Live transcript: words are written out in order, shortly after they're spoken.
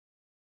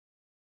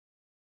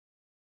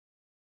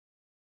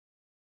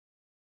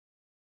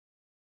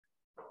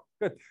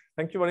Good.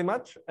 Thank you very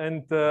much.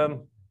 And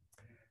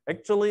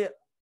actually,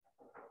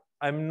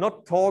 I'm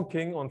not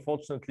talking,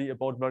 unfortunately,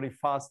 about very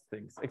fast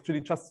things.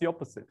 Actually, just the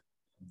opposite.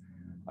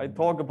 I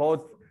talk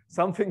about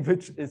something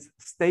which is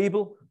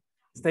stable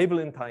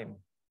in time.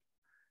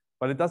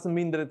 But it doesn't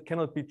mean that it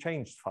cannot be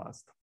changed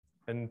fast.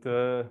 And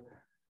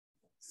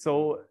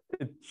so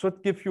it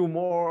should give you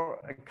more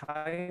a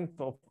kind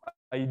of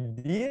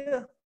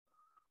idea,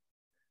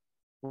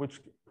 which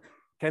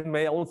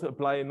may also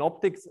apply in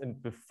optics and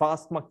with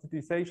fast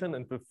magnetization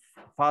and with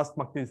fast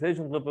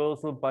magnetization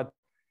reversal. But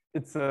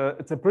it's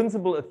a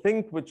principle, I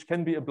think, which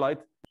can be applied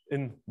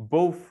in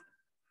both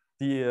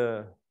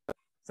the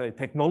say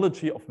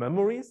technology of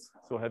memories,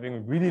 so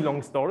having really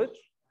long storage,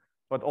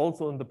 but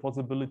also in the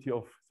possibility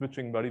of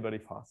switching very, very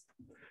fast.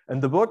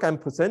 And the work I'm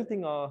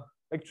presenting are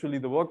actually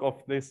the work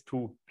of these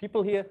two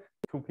people here,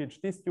 two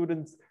PhD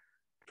students,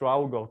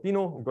 João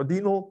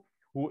Godinho,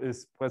 who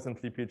is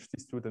presently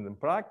PhD student in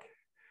Prague,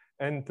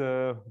 and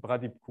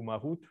Pradeep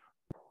Kumarut,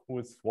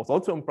 who was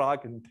also in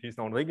Prague, and he's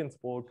now in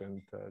Regensburg,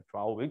 and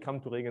João will come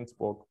to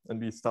Regensburg, and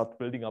we start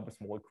building up a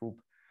small group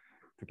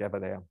together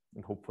there,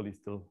 and hopefully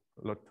still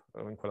a lot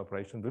in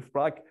collaboration with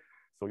Prague.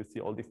 So you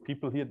see all these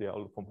people here, they are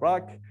all from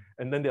Prague.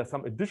 And then there are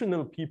some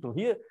additional people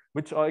here,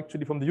 which are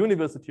actually from the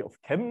University of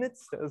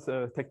Chemnitz, there's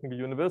a technical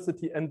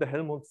university, and the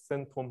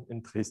Helmholtz-Zentrum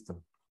in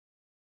Dresden,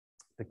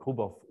 the group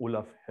of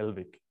Olaf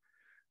Helwig.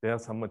 There are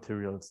some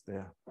materials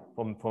there.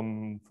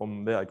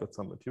 From there, I got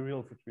some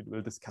materials which we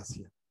will discuss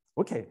here.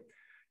 Okay,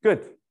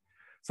 good.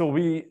 So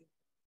we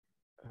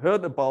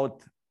heard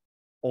about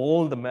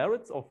all the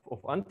merits of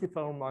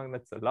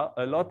antiferromagnets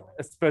a lot,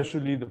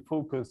 especially the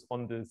focus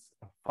on this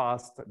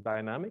fast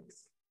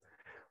dynamics.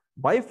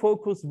 My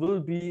focus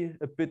will be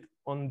a bit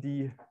on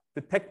the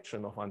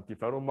detection of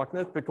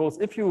antiferromagnet, because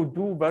if you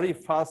do very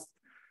fast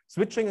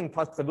switching and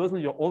fast reversal,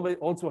 you always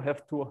also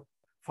have to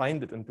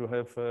find it and to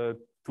have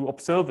to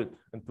observe it,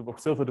 and to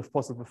observe it if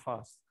possible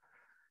fast.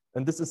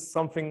 And this is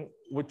something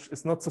which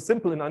is not so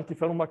simple in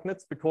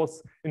antiferromagnets,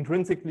 because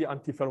intrinsically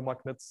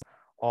antiferromagnets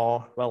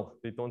are, well,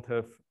 they don't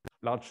have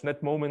large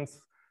net moments,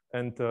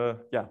 and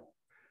yeah,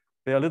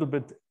 they're a little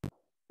bit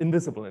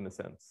invisible in a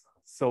sense.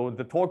 So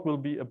the talk will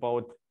be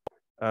about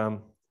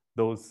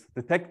those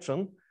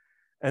detection,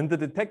 and the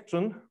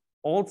detection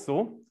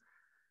also,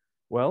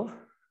 well,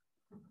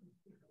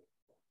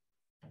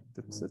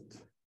 that's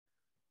it.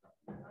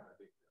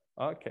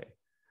 Okay,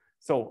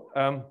 so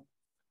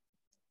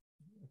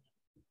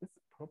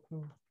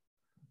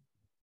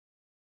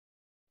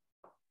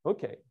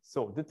okay,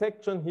 so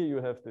detection, here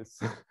you have this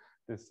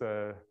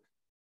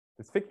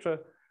this picture.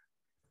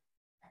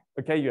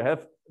 Okay, you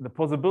have the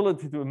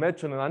possibility to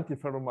imagine an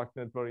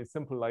antiferromagnet very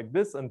simple like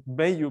this, and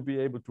may you be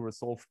able to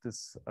resolve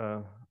this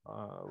on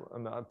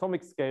an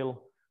atomic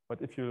scale.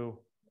 But if you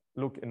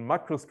look in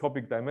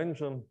macroscopic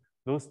dimension,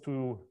 those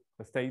two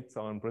states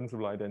are in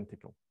principle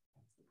identical.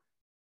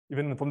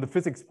 Even from the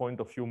physics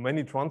point of view,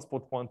 many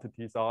transport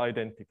quantities are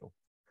identical.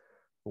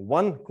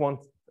 One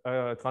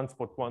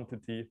transport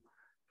quantity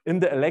in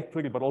the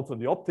electrical, but also in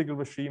the optical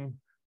regime,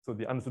 so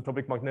the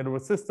anisotropic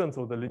magnetoresistance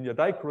or the linear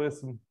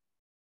dichroism,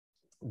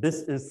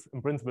 this is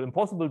in principle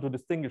impossible to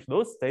distinguish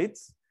those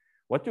states.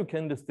 What you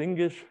can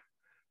distinguish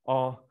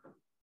are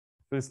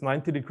these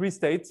 90-degree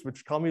states,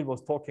 which Kamil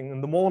was talking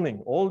in the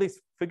morning. All these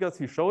figures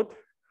he showed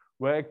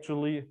were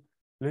actually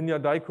linear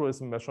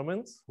dichroism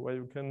measurements, where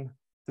you can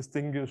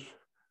distinguish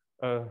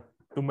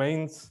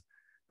domains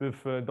with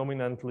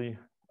dominantly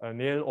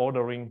Néel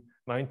ordering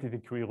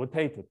 90-degree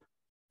rotated.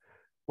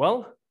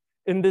 Well,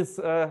 in this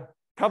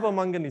copper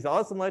manganese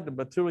arsenide, a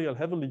material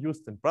heavily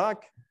used in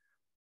Prague,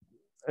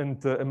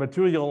 and a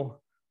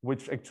material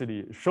which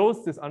actually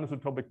shows this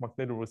anisotropic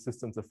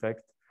magnetoresistance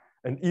effect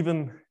and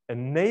even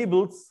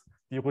enables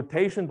the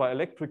rotation by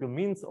electrical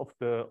means of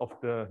the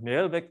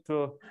Néel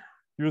vector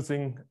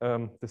using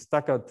the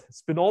staggered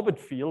spin-orbit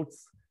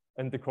fields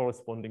and the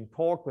corresponding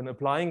torque when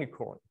applying a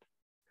current.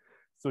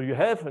 So you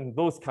have in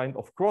those kind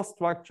of cross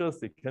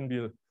structures, they can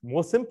be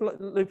more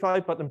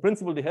simplified, but in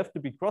principle, they have to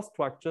be cross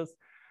structures.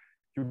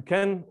 You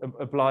can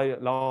apply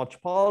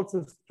large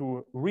pulses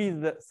to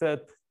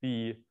reset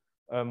the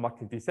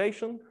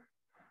magnetization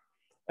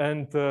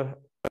and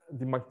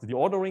the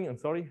ordering,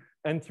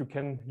 and you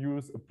can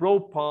use a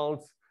probe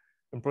pulse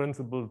in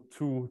principle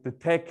to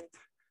detect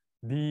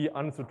the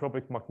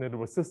anisotropic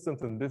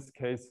magnetoresistance, in this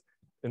case,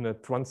 in a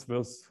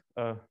transverse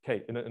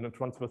in a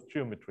transverse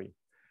geometry.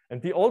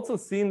 And we also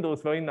seen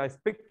those very nice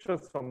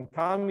pictures from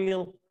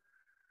Kamil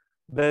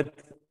that,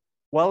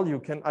 well, you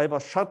can either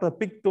shutter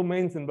big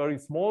domains in very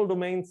small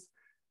domains,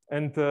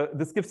 and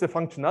this gives the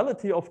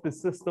functionality of the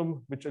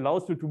system, which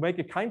allows you to make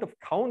a kind of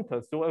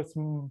counter. So as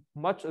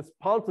much as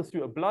pulses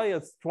you apply,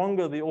 as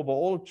stronger the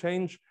overall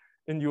change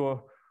in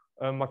your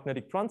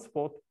magnetic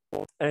transport.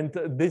 And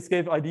this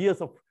gave ideas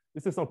of,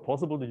 this is not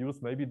possible to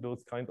use maybe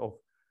those kind of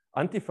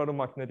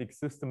antiferromagnetic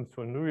systems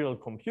for neural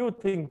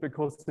computing,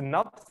 because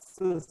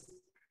synapses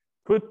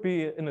could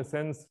be, in a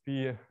sense,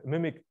 be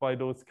mimicked by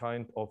those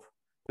kind of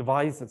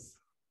devices.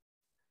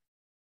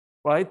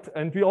 right?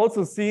 And we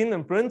also seen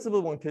in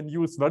principle, one can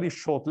use very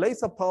short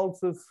laser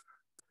pulses.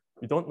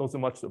 We don't know so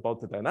much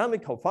about the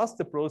dynamic, how fast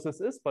the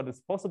process is, but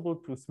it's possible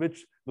to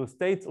switch those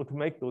states or to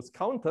make those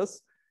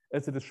counters,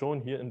 as it is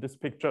shown here in this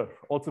picture,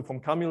 also from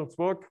Camille's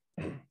work.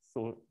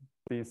 So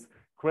these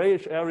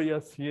grayish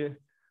areas here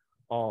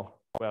are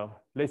where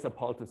laser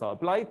pulses are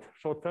applied,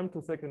 short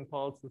femtosecond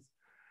pulses.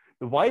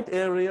 The white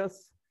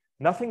areas,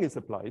 nothing is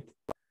applied.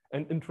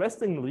 And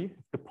interestingly,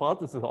 if the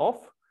pulse is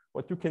off,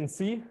 what you can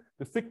see,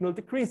 the signal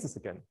decreases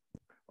again,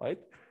 right?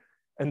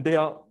 And they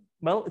are,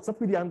 well, it's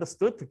not really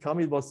understood.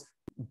 Camille was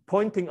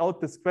pointing out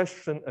this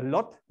question a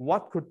lot.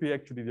 What could be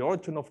actually the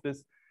origin of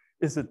this?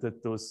 Is it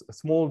that those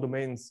small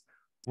domains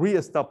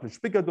re-establish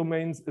bigger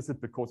domains? Is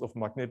it because of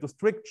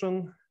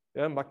magnetostriction?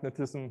 Yeah,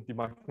 magnetism, the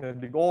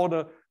magnetic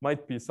order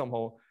might be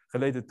somehow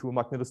related to a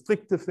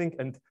magnetostrictive thing,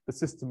 and the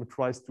system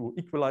tries to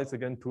equalize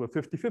again to a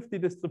 50-50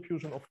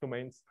 distribution of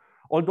domains.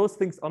 All those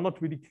things are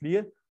not really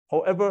clear.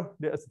 However,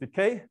 there is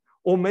decay,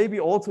 or maybe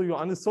also your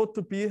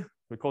anisotropy,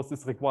 because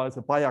this requires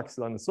a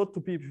biaxial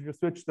anisotropy if you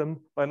switch them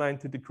by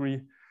 90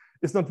 degrees,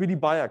 is not really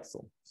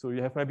biaxial. So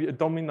you have maybe a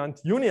dominant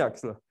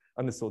uniaxial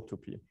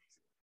anisotropy.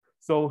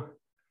 So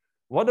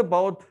what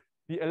about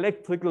the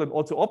electrical and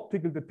also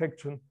optical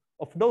detection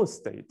of those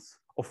states,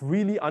 of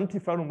really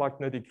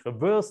antiferromagnetic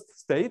reversed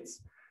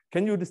states?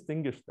 Can you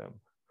distinguish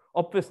them?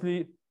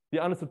 Obviously, the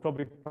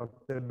anisotropic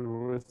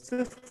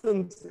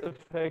magnetoresistance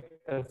effect,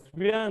 as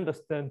we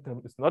understand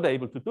them, is not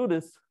able to do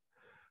this.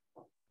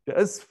 There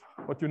is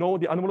what you know,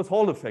 the anomalous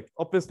Hall effect.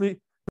 Obviously,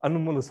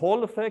 anomalous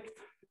Hall effect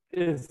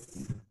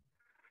is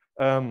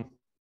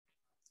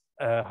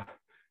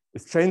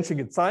changing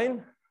its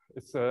sign.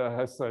 It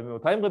has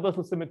time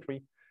reversal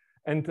symmetry.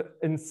 And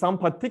in some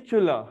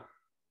particular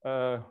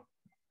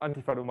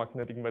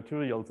antiferromagnetic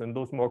materials and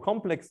those more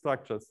complex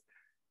structures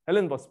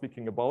Helen was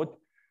speaking about,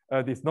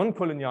 these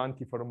non-collinear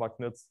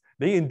antiferromagnets,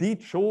 they indeed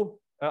show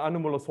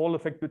anomalous Hall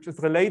effect, which is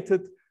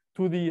related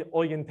to the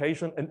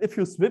orientation. And if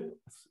you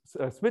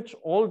switch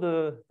all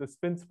the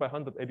spins by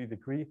 180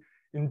 degrees,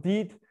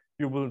 indeed,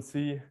 you will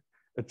see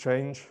a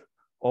change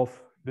of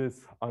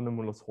this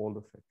anomalous Hall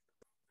effect.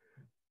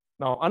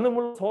 Now,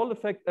 anomalous Hall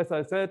effect, as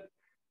I said,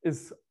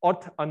 is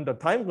odd under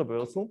time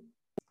reversal.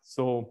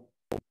 So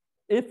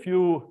if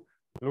you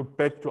look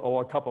back to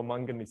our copper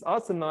manganese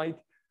arsenide,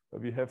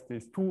 where we have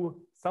these two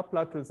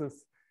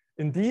sublattices,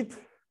 indeed,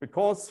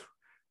 because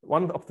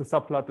one of the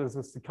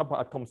sublattices, the copper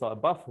atoms are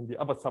above, and the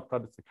other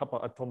sublattice, the copper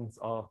atoms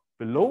are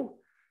below,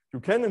 you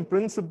can, in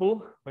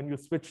principle, when you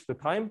switch the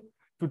time,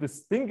 to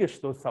distinguish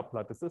those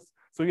sublattices,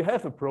 so you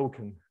have a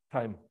broken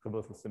time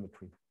reversal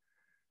symmetry.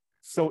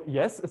 So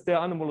yes, is there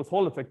anomalous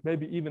Hall effect,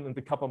 maybe even in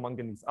the copper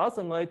manganese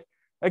arsenide?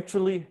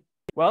 Actually,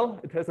 well,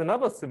 it has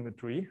another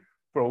symmetry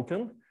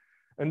broken.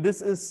 And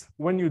this is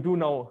when you do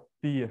now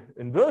the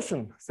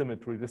inversion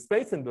symmetry, the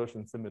space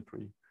inversion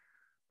symmetry.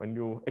 When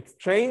you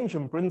exchange,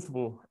 in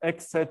principle,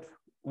 xz,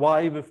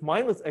 y with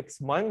minus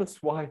x,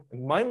 minus y,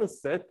 and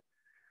minus z,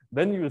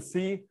 then you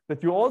see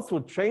that you also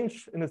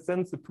change, in a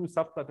sense, the two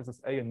sublattices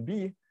A and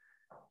B.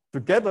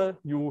 Together,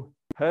 you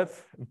have,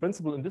 in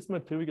principle, in this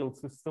material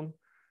system,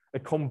 a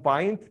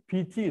combined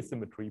PT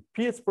symmetry.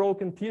 P is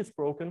broken, T is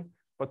broken,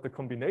 but the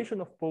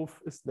combination of both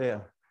is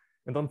there.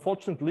 And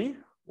unfortunately,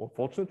 or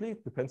fortunately,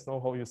 depends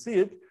on how you see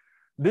it,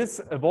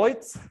 this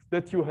avoids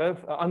that you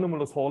have an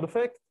anomalous Hall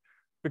effect,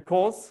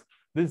 because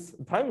this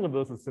time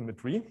reversal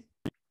symmetry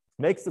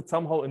makes it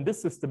somehow in this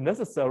system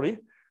necessary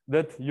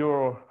that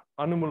your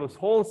anomalous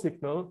Hall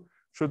signal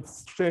should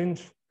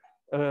change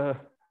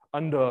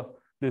under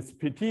this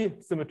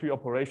PT symmetry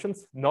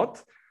operations,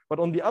 not. But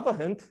on the other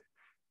hand,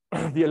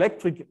 the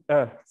electric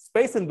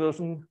space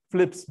inversion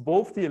flips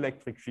both the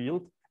electric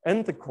field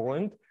and the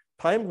current,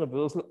 time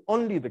reversal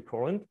only the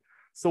current.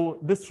 So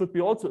this should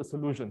be also a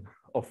solution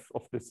of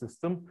this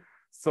system.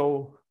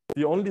 So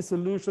the only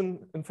solution,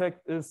 in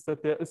fact, is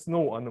that there is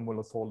no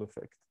anomalous Hall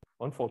effect,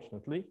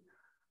 unfortunately.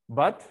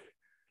 But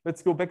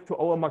let's go back to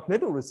our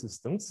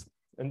magnetoresistance.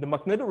 And the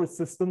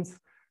magnetoresistance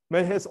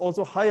has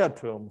also higher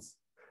terms.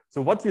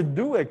 So what you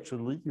do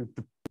actually,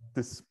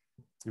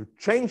 you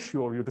change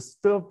you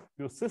disturb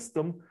your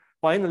system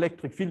by an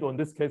electric field, or in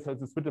this case,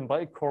 as it's written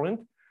by a current,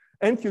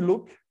 and you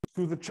look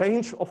to the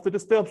change of the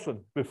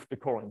dispersion with the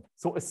current.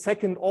 So a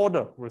second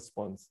order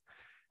response.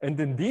 And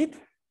indeed,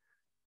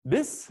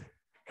 this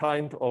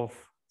kind of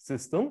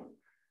system,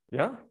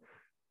 yeah,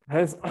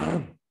 has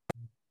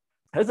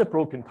a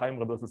broken time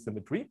reversal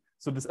symmetry.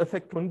 So this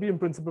effect can be in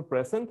principle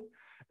present.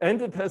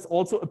 And it has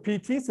also a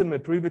PT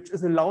symmetry, which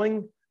is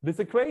allowing this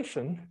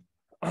equation.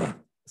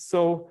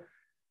 So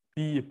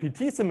the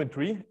PT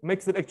symmetry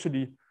makes it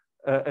actually,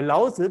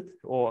 allows it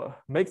or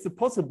makes it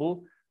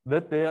possible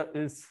that there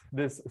is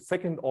this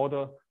second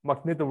order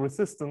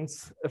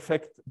magnetoresistance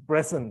effect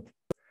present.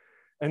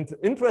 And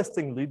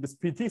interestingly, this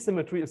PT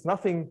symmetry is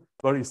nothing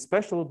very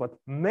special, but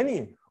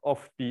many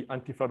of the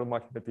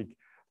antiferromagnetic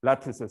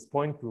lattices,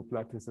 point group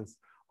lattices,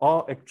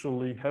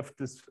 actually have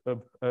this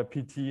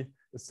PT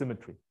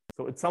symmetry.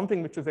 So it's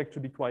something which is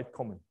actually quite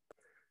common.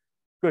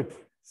 Good.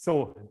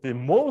 So the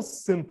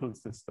most simple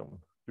system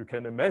you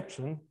can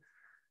imagine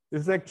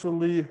is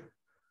actually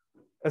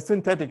a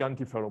synthetic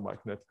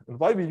antiferromagnet. And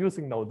why we're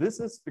using now this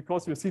is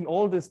because you've seen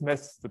all this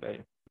mess today.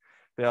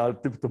 There are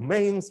the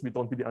domains we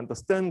don't really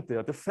understand, there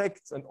are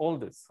defects and all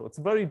this. So it's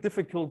very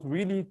difficult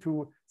really to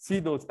see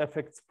those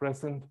effects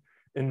present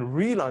in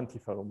real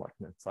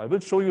antiferromagnets. I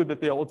will show you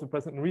that they are also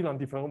present in real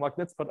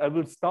antiferromagnets, but I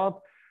will start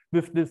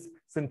with this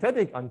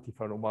synthetic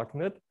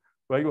antiferromagnet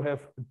where you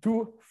have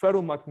two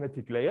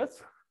ferromagnetic layers,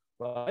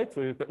 right? So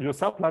your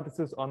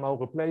sublattices are now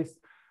replaced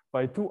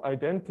by two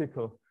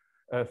identical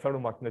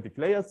ferromagnetic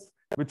layers,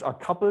 which are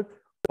coupled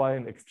by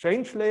an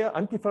exchange layer,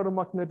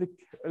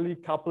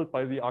 antiferromagnetically coupled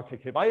by the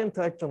RKKY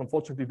interaction.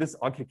 Unfortunately, this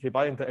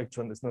RKKY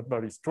interaction is not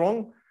very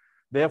strong.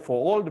 Therefore,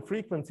 all the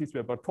frequencies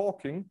we were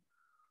talking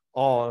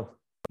are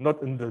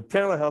not in the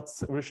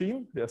terahertz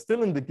regime. They are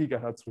still in the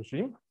gigahertz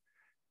regime.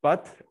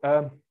 But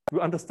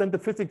you understand the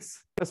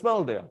physics as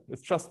well there.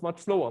 It's just much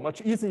slower,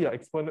 much easier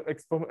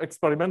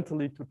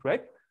experimentally to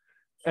track.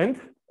 And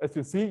as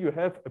you see, you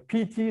have a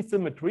PT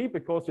symmetry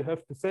because you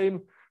have the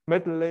same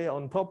metal layer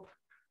on top,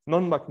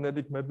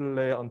 non-magnetic metal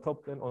layer on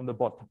top and on the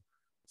bottom.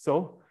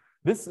 So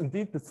this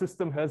indeed, the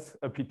system has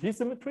a PT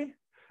symmetry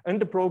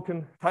and a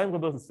broken time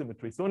reversal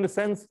symmetry. So in a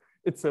sense,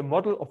 it's a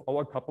model of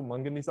our copper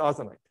manganese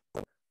arsenide,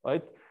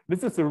 right?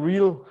 This is a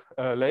real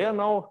layer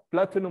now,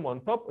 platinum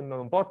on top and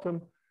on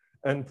bottom,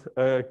 and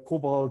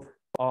cobalt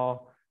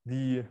are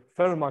the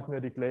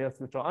ferromagnetic layers,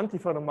 which are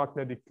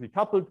antiferromagnetically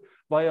coupled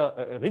via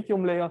a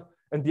iridium layer.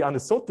 And the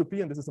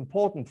anisotropy, and this is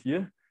important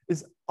here,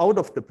 is out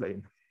of the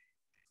plane,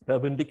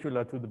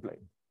 perpendicular to the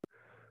plane.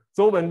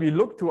 So when we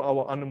look to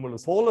our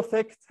anomalous Hall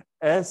effect,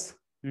 as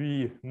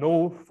we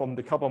know from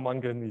the copper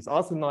manganese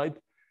arsenide,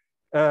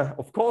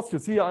 of course, you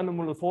see an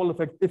anomalous Hall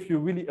effect if you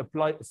really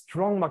apply a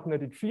strong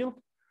magnetic field.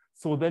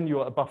 So then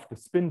you're above the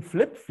spin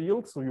flip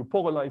field. So you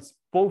polarize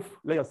both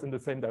layers in the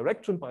same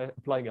direction by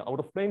applying an out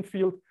of plane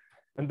field.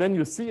 And then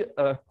you see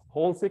a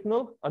Hall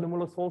signal,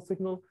 anomalous Hall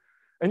signal,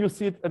 and you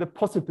see it at a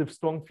positive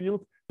strong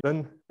field.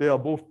 Then they are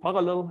both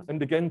parallel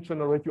and again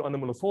generate your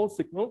anomalous Hall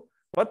signal.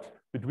 But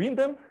between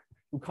them,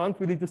 you can't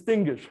really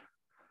distinguish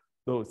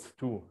those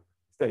two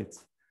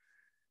states.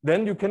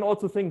 Then you can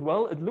also think,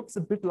 well, it looks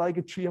a bit like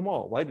a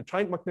GMR, right? A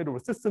giant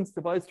magnetoresistance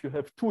device, you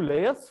have two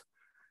layers,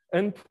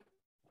 and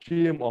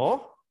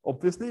GMR,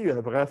 obviously, you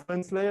have a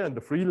reference layer and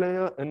a free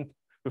layer, and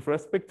with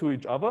respect to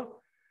each other,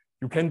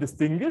 you can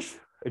distinguish,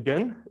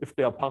 again, if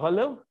they are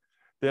parallel,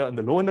 they are in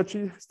the low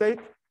energy state.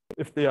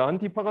 If they are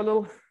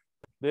anti-parallel,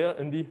 they are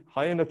in the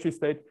high energy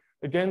state.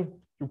 Again,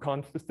 you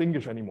can't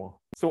distinguish anymore.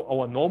 So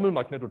our normal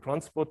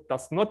magnetotransport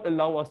does not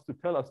allow us to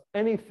tell us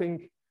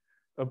anything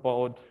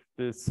about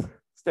this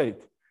state.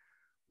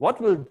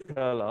 What will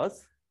tell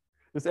us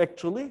is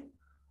actually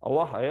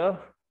our higher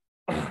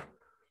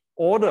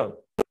order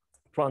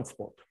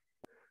transport.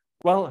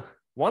 Well,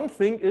 one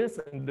thing is,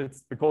 and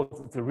it's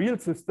because it's a real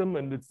system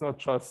and it's not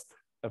just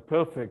a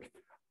perfect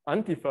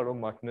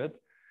antiferromagnet,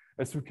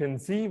 as you can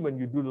see when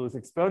you do those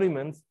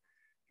experiments,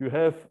 you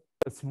have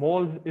a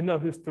small inner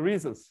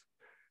hysteresis.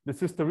 This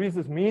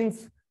hysteresis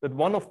means that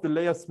one of the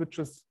layers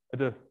switches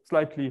at a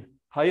slightly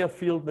higher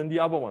field than the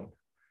other one,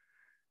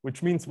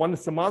 which means one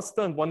is the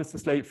master and one is the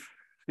slave.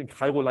 I think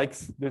Jairo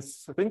likes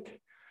this, I think.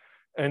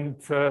 And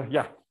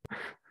yeah.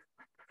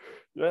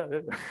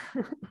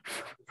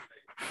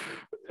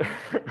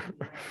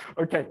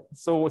 Okay,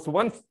 so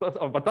once,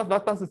 but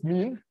what does it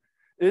mean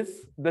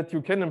is that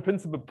you can in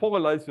principle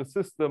polarize your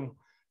system,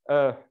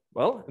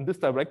 well, in this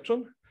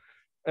direction.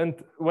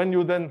 And when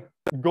you then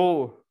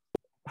go,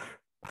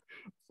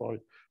 sorry,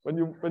 when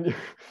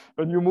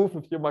you move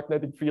with your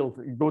magnetic field,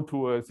 you go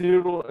to a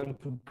 0 and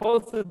to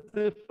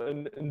positive,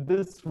 and in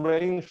this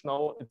range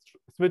now it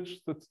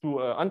switches to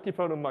an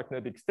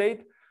antiferromagnetic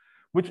state,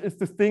 which is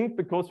distinct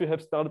because you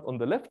have started on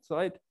the left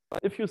side.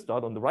 If you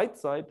start on the right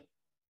side,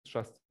 it's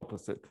just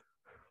opposite,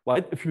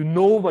 right? If you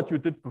know what you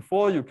did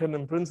before, you can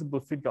in principle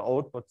figure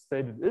out what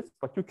state it is,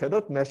 but you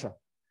cannot measure.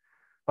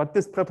 But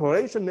this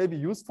preparation may be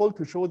useful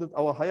to show that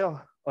our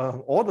higher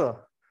order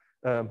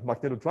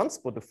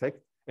magnetotransport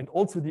effect and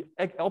also the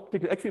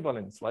optical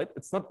equivalence, right?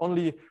 It's not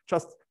only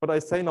just what I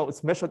say now,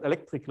 it's measured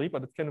electrically,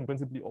 but it can in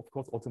principle, of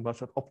course, also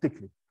measured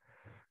optically.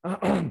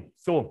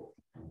 So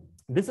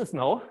this is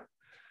now,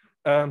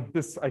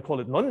 this I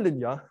call it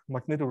nonlinear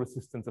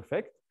magnetoresistance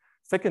effect,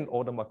 second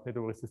order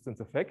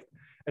magnetoresistance effect.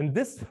 And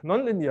this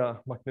nonlinear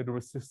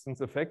magnetoresistance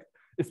effect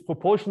is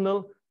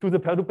proportional to the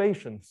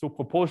perturbation. So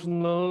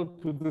proportional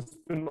to the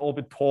spin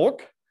orbit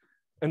torque.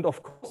 And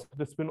of course,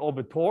 the spin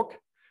orbit torque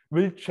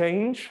will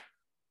change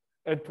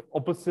at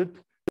opposite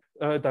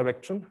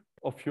direction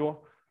of your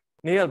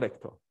Néel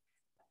vector.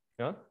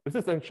 Yeah, this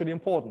is actually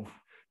important.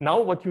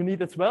 Now what you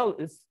need as well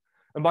is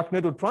a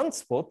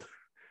magnetotransport,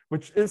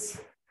 which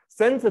is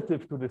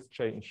sensitive to this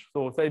change.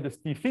 So say this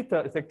d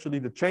theta is actually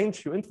the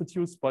change you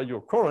introduce by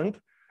your current.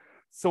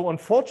 So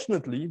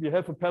unfortunately, we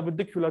have a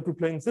perpendicular to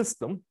plane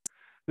system.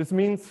 This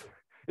means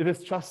it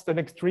is just an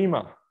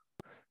extrema.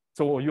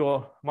 So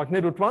your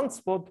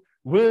magnetotransport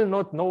will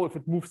not know if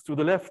it moves to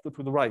the left or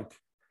to the right.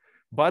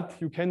 But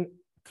you can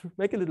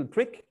make a little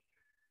trick.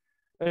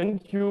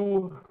 and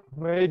you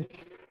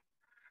make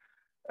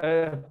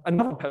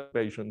another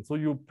perturbation. So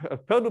you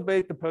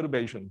perturbate the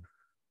perturbation.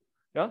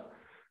 Yeah.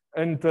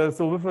 And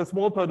so with a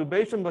small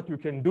perturbation, what you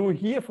can do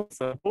here, for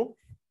example,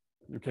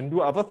 you can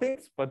do other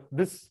things, but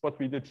this, what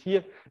we did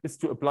here, is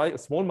to apply a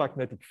small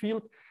magnetic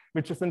field,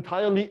 which is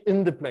entirely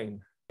in the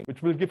plane,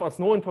 which will give us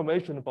no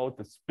information about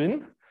the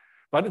spin,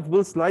 but it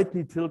will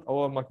slightly tilt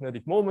our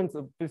magnetic moments.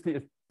 Obviously,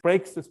 it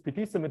breaks this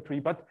PT symmetry,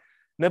 but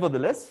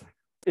nevertheless,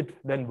 it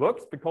then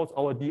works because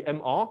our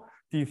dMr,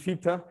 d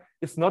theta,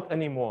 is not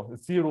anymore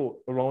 0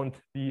 around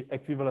the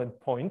equivalent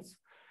points.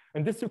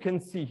 And this you can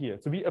see here.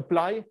 So we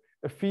apply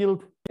a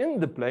field in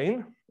the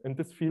plane, and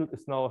this field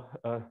is now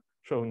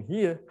shown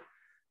here.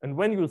 And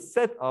when you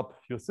set up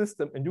your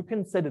system, and you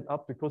can set it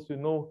up because you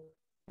know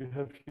you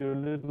have your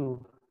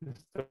little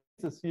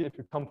hysteresis here. If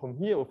you come from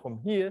here or from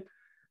here,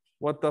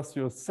 what does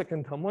your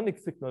second harmonic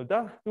signal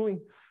doing?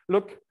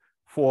 Look,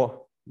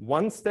 for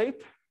one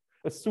state,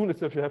 as soon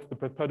as you have the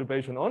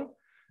perturbation on,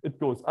 it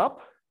goes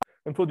up.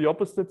 And for the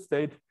opposite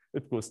state,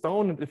 it goes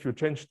down. And if you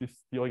change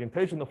the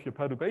orientation of your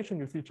perturbation,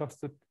 you see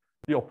just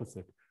the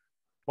opposite.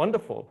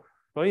 Wonderful.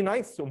 Very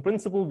nice. So in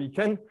principle, we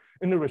can,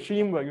 in a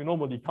regime where you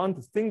normally can't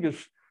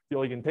distinguish the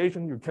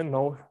orientation, you can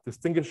now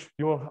distinguish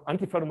your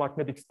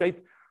antiferromagnetic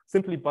state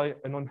simply by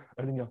a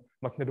non-linear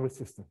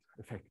magnetoresistance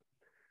effect.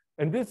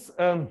 And this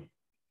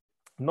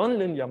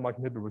nonlinear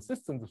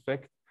magnetoresistance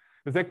effect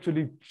is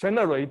actually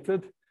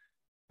generated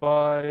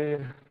by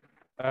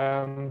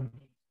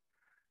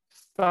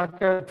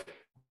staggered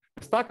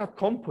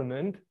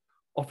component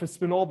of a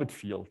spin-orbit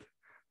field.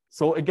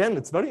 So again,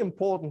 it's very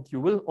important. You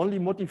will only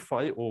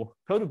modify or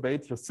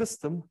perturbate your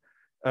system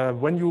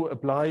when you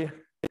apply,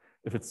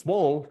 if it's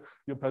small,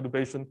 your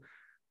perturbation,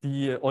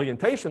 the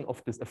orientation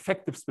of this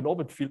effective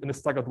spin-orbit field in a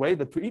staggered way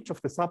that to each of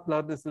the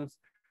sublattices,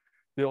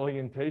 the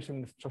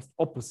orientation is just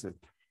opposite.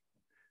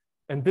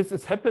 And this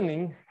is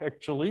happening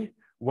actually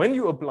when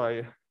you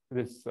apply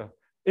this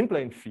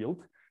in-plane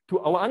field to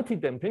our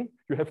anti-damping.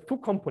 You have two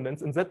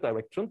components in Z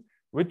direction,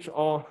 which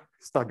are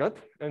staggered,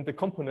 and the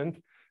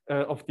component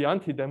of the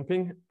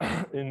anti-damping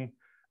in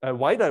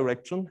Y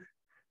direction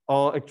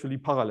are actually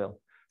parallel.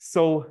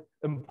 So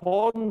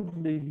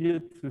importantly here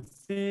to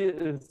see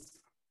is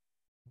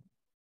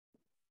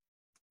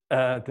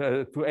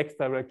to X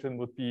direction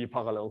would be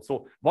parallel.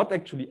 So what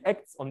actually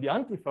acts on the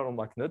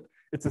antiferromagnet,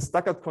 it's a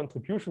staggered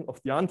contribution of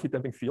the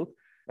anti-damping field.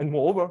 And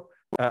moreover,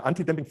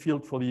 anti-damping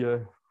field for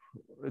the,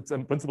 it's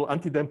in principle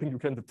anti-damping,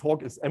 the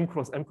torque is M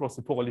cross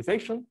the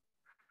polarization,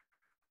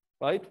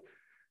 right?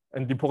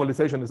 And the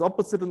polarization is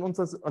opposite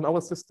on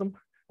our system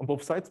on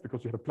both sides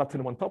because you have a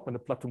platinum on top and a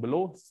platinum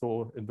below,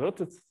 so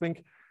inverted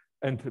think.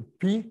 And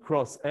P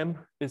cross M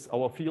is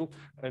our field,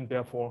 and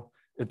therefore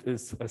it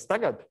is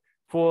staggered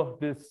for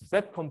this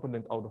Z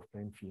component out of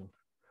plane field.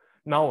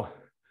 Now,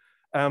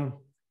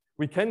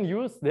 we can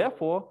use,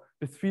 therefore,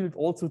 this field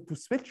also to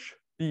switch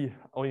the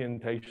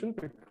orientation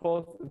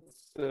because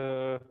it's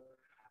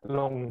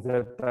along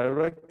that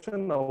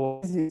direction,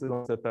 or is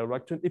along that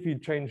direction. If we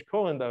change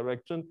current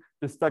direction,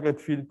 the staggered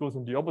field goes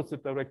in the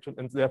opposite direction,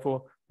 and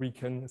therefore we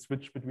can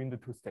switch between the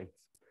two states.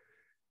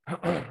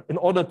 In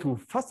order to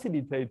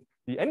facilitate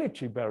the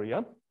energy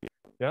barrier,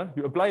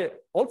 you apply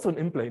also an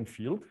in-plane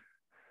field.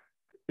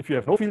 If you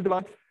have no field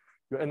divide,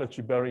 your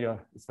energy barrier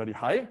is very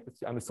high. It's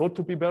the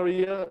anisotropy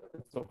barrier.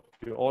 It's of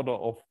the order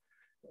of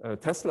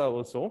Tesla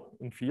or so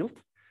in field,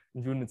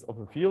 in units of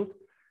a field.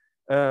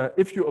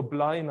 If you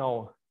apply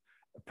now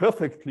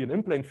perfectly an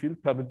in-plane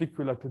field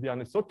perpendicular to the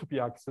anisotropy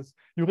axis,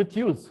 you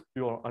reduce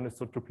your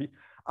anisotropy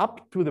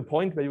up to the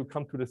point where you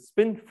come to the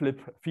spin flip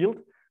field.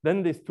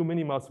 Then these two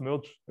minimas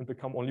merge and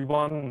become only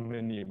one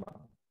minima.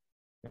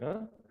 Yeah?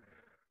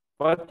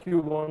 But you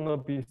want to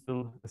be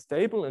still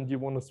stable, and you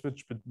want to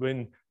switch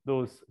between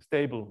those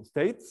stable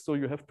states. So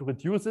you have to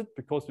reduce it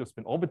because your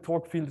spin orbit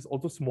torque field is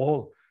also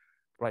small.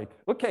 Right.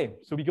 Okay.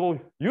 So we go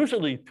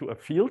usually to a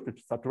field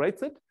which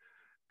saturates it,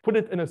 put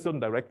it in a certain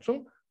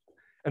direction,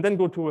 and then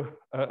go to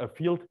a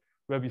field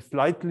where we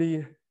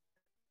slightly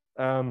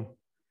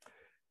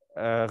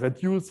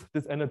reduce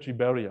this energy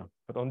barrier.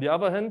 But on the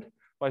other hand,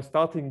 by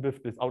starting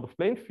with this out of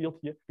plane field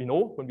here, we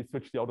know when we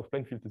switch the out of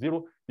plane field to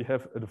 0, we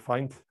have a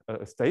defined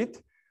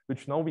state,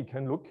 which now we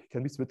can look,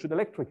 can we switch it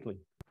electrically?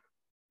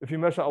 If we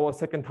measure our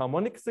second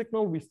harmonic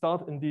signal, we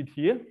start indeed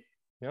here.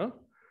 Yeah.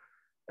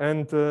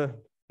 And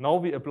now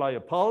we apply a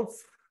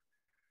pulse.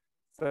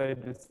 Say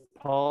this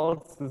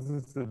pulse, this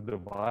is the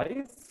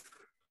device,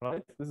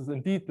 right? This is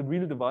indeed the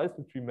real device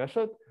which we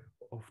measured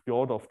of the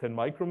order of 10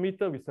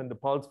 micrometer. We send the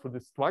pulse for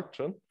this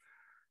structure.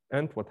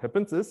 And what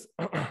happens is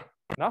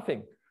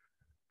nothing.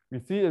 We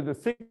see the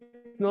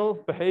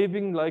signal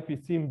behaving like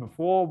we've seen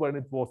before when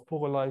it was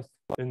polarized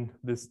in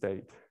this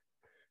state.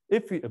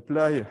 If we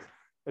apply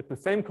at the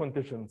same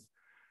conditions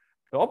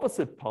the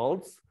opposite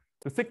pulse,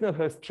 the signal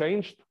has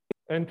changed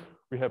and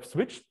we have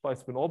switched by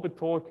spin orbit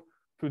torque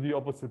to the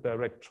opposite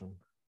direction.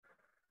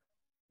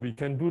 We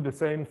can do the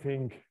same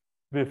thing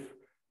with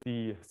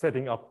the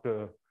setting up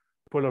the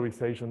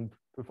polarization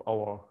with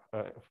our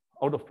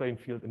out of plane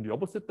field in the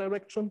opposite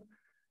direction.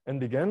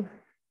 And again,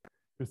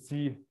 you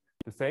see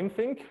the same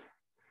thing.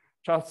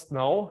 Just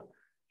now,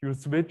 you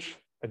switch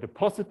at a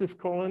positive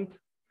current,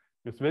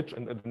 you switch,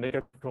 and at a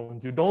negative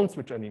current, you don't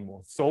switch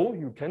anymore. So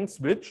you can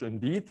switch,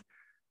 indeed,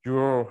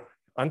 your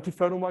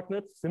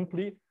antiferromagnet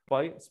simply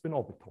by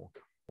spin-orbit torque.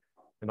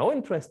 And now,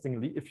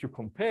 interestingly, if you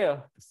compare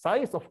the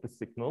size of the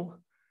signal,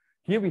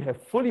 here we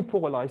have fully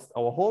polarized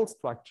our whole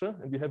structure,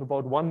 and we have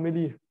about 1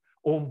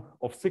 milliohm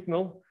of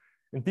signal.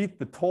 Indeed,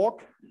 the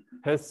torque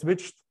has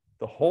switched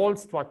the whole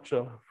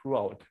structure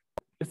throughout.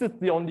 Is it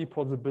the only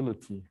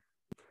possibility?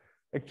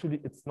 Actually,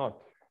 it's not.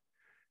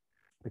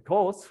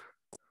 Because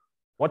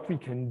what we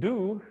can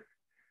do,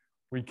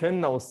 we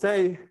can now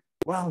say,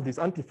 well, these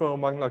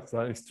antiferromagnets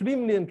are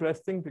extremely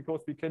interesting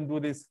because we can do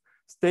this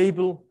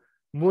stable,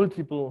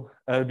 multiple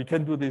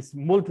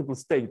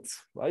states,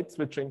 right?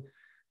 Switching.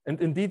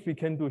 And indeed, we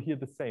can do here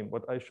the same.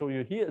 What I show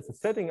you here is a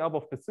setting up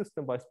of the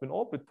system by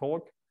spin-orbit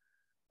torque,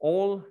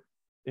 all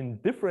in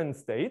different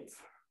states.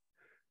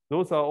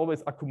 Those are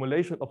always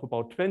accumulation of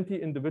about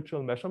 20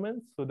 individual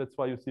measurements. So that's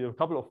why you see a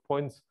couple of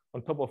points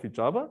on top of each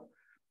other.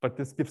 But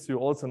this gives you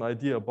also an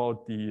idea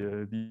about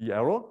the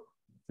error.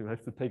 You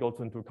have to take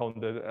also into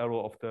account the error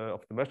of the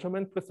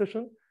measurement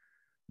precision.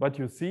 But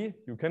you see,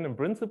 you can in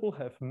principle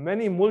have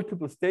many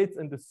multiple states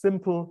in the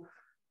simple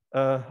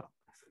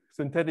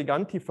synthetic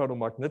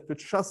antiferromagnet,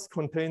 which just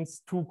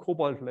contains 2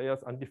 cobalt layers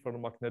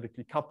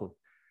antiferromagnetically coupled.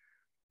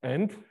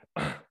 And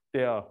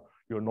your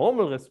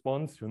normal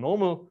response, your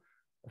normal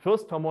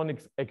first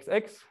harmonics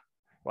XX,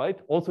 right,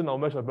 also now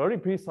measured very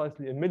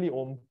precisely in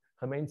milliohm,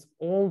 remains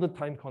all the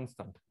time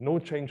constant, no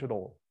change at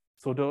all.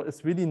 So there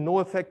is really no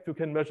effect you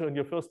can measure in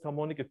your first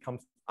harmonic. It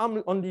comes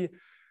only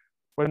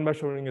when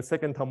measuring a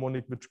second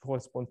harmonic, which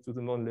corresponds to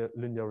the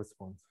nonlinear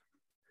response.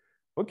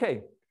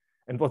 Okay,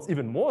 and what's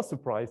even more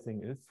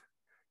surprising is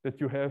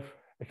that you have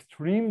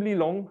extremely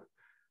long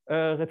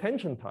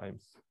retention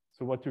times.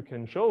 So what you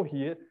can show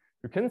here,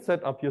 you can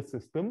set up your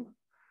system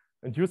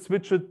and you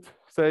switch it,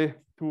 say,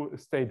 to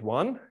state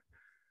 1.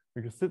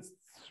 You can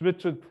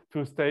switch it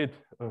to state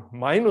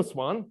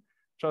 -1,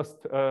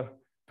 just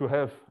to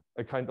have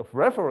a kind of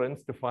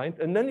reference defined,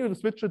 and then you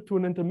switch it to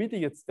an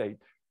intermediate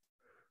state,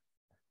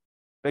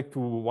 back to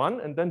 1,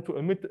 and then to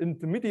an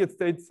intermediate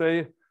state,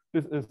 say,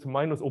 this is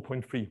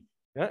 -0.3.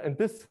 Yeah? And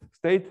this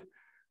state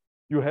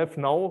you have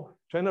now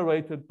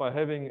generated by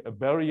having a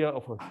barrier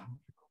of a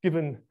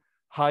given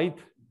height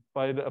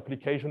by the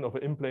application of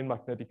an in-plane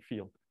magnetic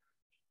field.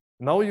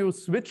 Now you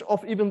switch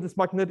off even this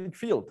magnetic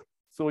field.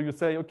 So you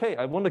say, okay,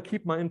 I want to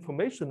keep my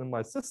information in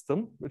my system,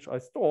 which I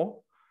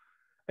store,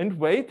 and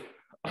wait,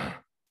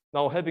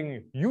 now having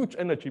a huge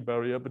energy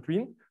barrier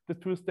between the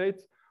 2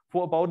 states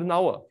for about an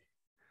hour.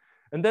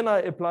 And then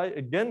I apply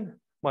again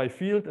my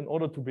field in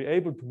order to be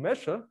able to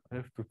measure. I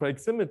have to break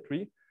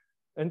symmetry.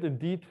 And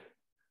indeed,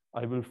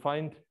 I will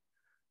find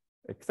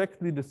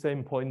exactly the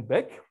same point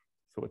back.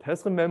 So it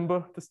has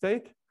remembered the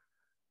state,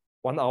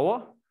 1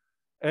 hour.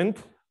 And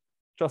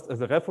just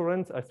as a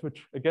reference, I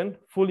switch again,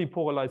 fully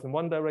polarize in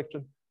one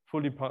direction,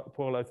 fully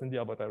polarize in the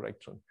other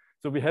direction.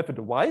 So we have a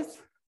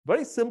device,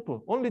 very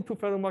simple, only 2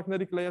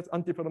 ferromagnetic layers,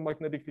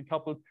 antiferromagnetically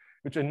coupled,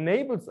 which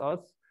enables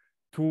us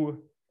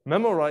to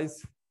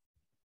memorize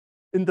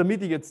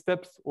intermediate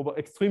steps over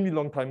extremely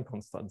long time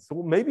constants.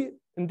 So maybe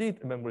indeed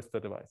a memory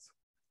state device.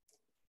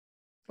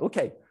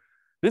 Okay,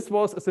 this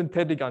was a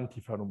synthetic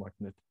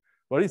antiferromagnet.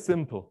 Very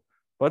simple,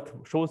 but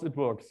shows it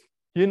works.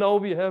 Here now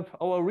we have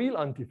our real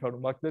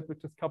antiferromagnet,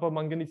 which is copper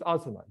manganese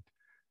arsenide.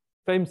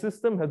 Same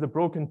system, has a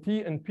broken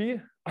T and P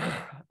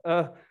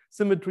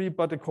symmetry,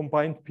 but a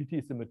combined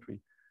PT symmetry.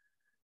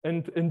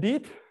 And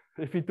indeed,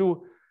 if we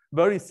do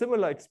very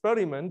similar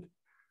experiment,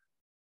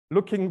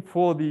 looking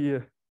for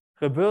the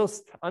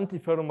reversed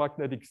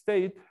antiferromagnetic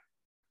state,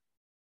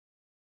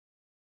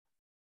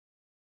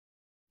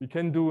 we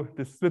can do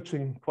this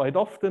switching quite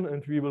often,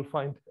 and we will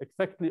find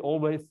exactly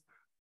always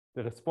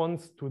the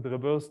response to the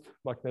reversed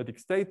magnetic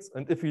states.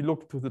 And if we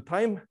look to the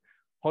time,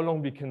 how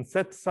long we can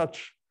set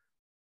such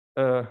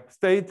a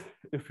state,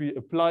 if we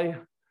apply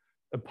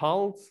a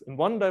pulse in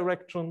one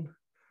direction,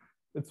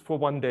 it's for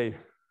 1 day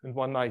and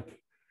 1 night.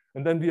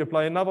 And then we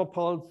apply another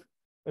pulse,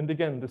 and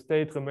again, the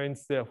state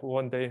remains there for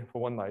 1 day,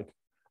 for 1 night.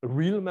 A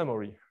real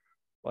memory,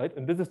 right?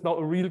 And this is now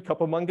a real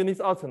copper manganese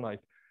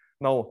arsenide.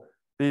 Now,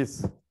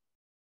 is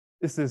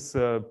this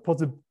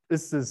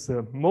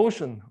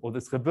motion or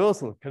this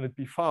reversal, can it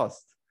be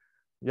fast?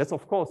 Yes,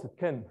 of course it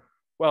can.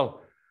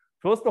 Well,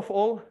 first of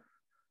all,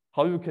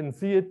 how you can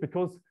see it,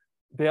 because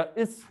there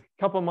is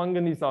copper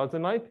manganese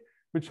arsenide,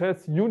 which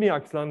has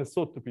uniaxial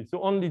anisotropy.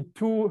 So only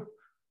 2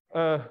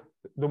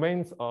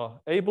 domains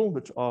are able,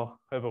 which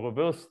have a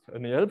reversed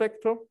NEL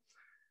vector.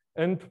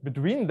 And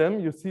between them,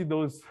 you see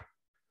those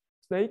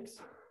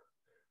snakes,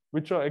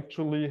 which are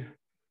actually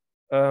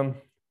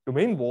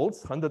domain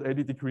walls,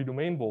 180-degree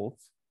domain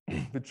walls,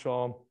 which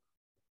are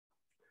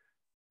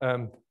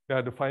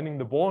defining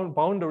the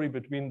boundary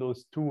between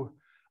those 2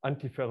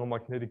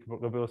 antiferromagnetic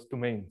reverse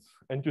domains.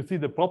 And you see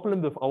the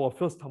problem with our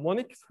first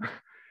harmonics,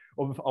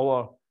 or with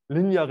our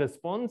linear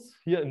response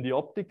here in the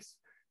optics,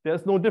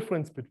 there's no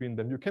difference between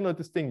them. You cannot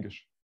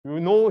distinguish. You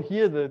know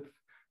here that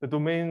the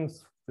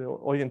domains, the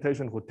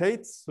orientation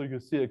rotates. So you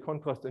see a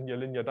contrast in your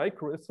linear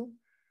dichroism.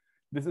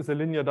 This is a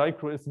linear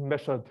dichroism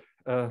measured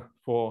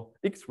for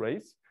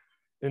X-rays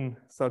in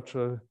such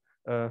a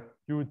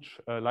huge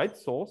light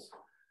source.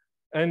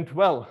 And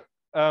well,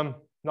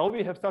 now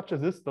we have such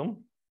a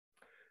system,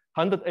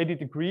 180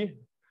 degree.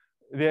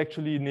 They're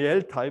actually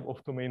Néel type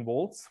of domain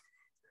walls.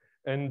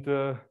 And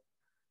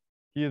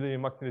here the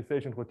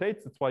magnetization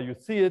rotates. That's why you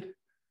see it.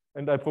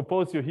 And I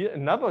propose you here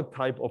another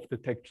type of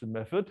detection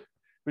method,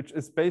 which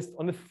is based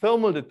on a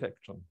thermal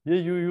detection. Here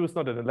you use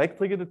not an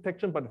electrical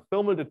detection, but a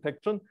thermal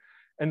detection.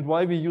 And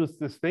why we use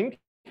this thing?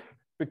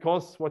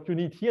 Because what you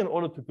need here in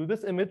order to do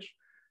this image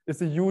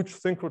is a huge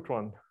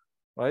synchrotron,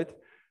 right?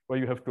 Where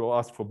you have to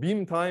ask for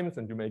beam times,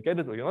 and you may get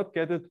it or you not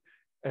get it.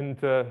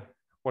 And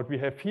what we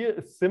have here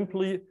is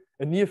simply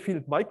a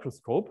near-field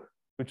microscope,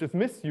 which is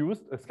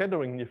misused, a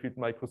scattering near-field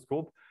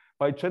microscope,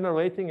 by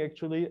generating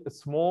actually a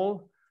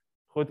small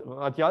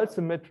radial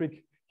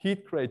symmetric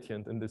heat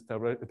gradient in this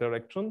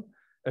direction.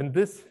 And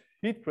this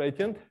heat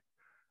gradient,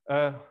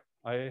 I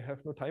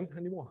have no time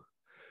anymore.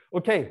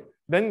 Okay,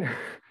 then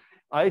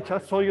I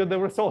just show you the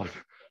result.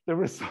 The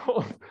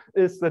result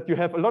is that you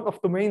have a lot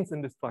of domains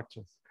in the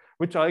structures,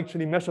 which are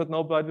actually measured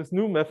now by this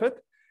new method.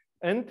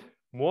 And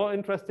more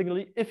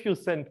interestingly, if you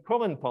send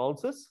current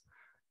pulses,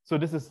 so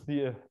this is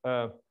the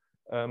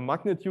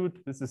magnitude,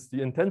 this is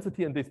the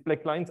intensity, and these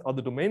black lines are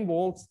the domain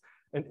walls.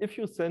 And if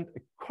you send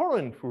a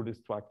current through the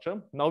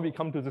structure, now we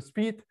come to the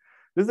speed.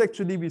 This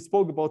actually, we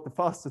spoke about the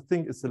fastest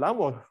thing is the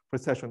Lamour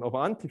precession of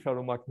an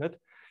antiferromagnet.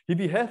 Here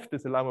we have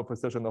this Lamour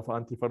precession of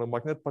an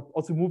antiferromagnet, but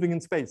also moving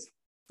in space.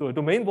 So a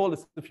domain wall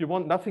is, if you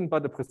want, nothing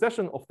but the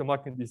precession of the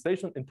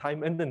magnetization in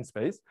time and in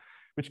space,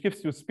 which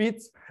gives you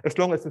speeds as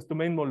long as this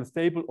domain wall is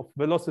stable of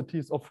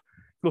velocities of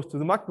close to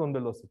the Mach-non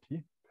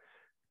velocity.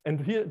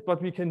 And here,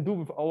 what we can do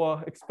with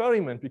our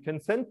experiment, we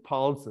can send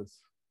pulses,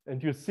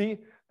 and you see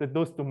that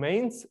those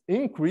domains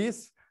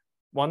increase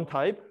one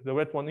type, the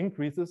red one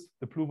increases,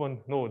 the blue one,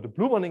 no, the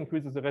blue one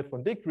increases, the red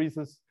one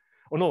decreases.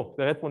 Oh no,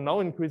 the red one now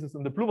increases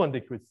and the blue one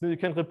decreases. So you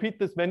can repeat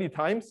this many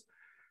times.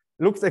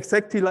 Looks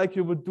exactly like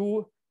you would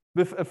do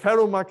with a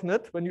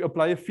ferromagnet when you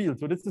apply a field.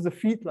 So this is a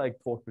field-like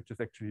torque, which is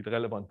actually the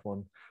relevant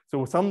one.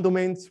 So some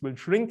domains will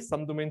shrink,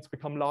 some domains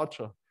become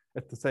larger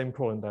at the same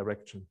current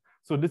direction.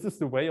 So this is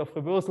the way of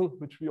reversal,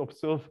 which we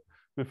observe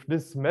with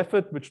this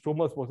method, which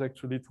Thomas was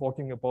actually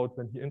talking about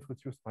when he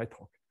introduced my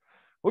talk.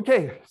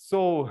 Okay,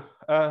 so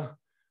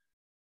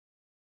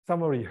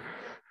summary.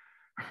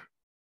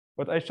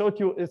 What I showed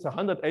you is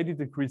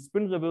 180-degree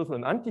spin reversal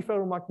in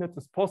antiferromagnets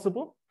is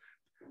possible,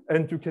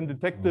 and you can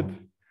detect it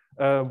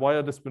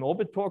via the spin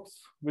orbit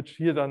torques, which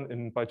here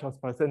done by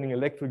just by sending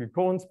electrical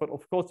currents. But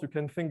of course, you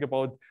can think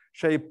about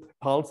shaped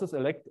pulses,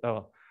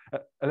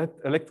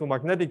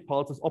 electromagnetic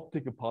pulses,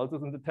 optical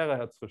pulses in the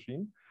terahertz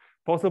regime,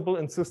 possible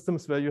in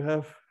systems where you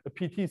have a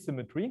PT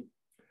symmetry.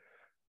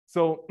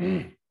 So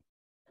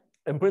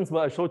in principle,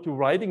 I showed you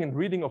writing and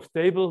reading of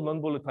stable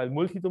non-volatile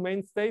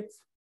multi-domain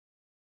states,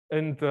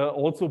 and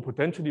also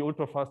potentially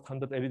ultra-fast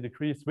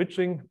 180-degree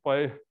switching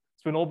by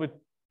spin orbit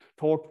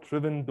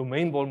torque-driven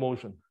domain wall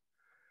motion.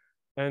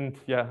 And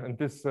yeah, and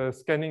this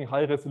scanning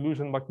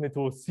high-resolution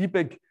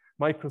magneto-Seebeck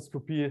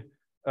microscopy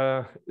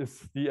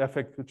is the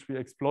effect which we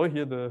explore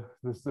here,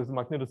 this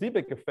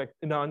magneto-Seebeck effect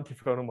in an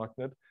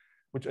antiferromagnet,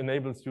 which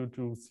enables you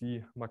to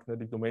see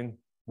magnetic domain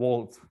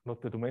walls,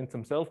 not the domains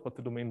themselves, but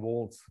the domain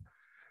walls.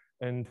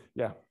 And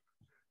yeah,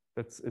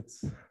 that's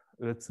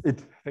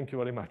it. Thank you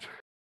very much.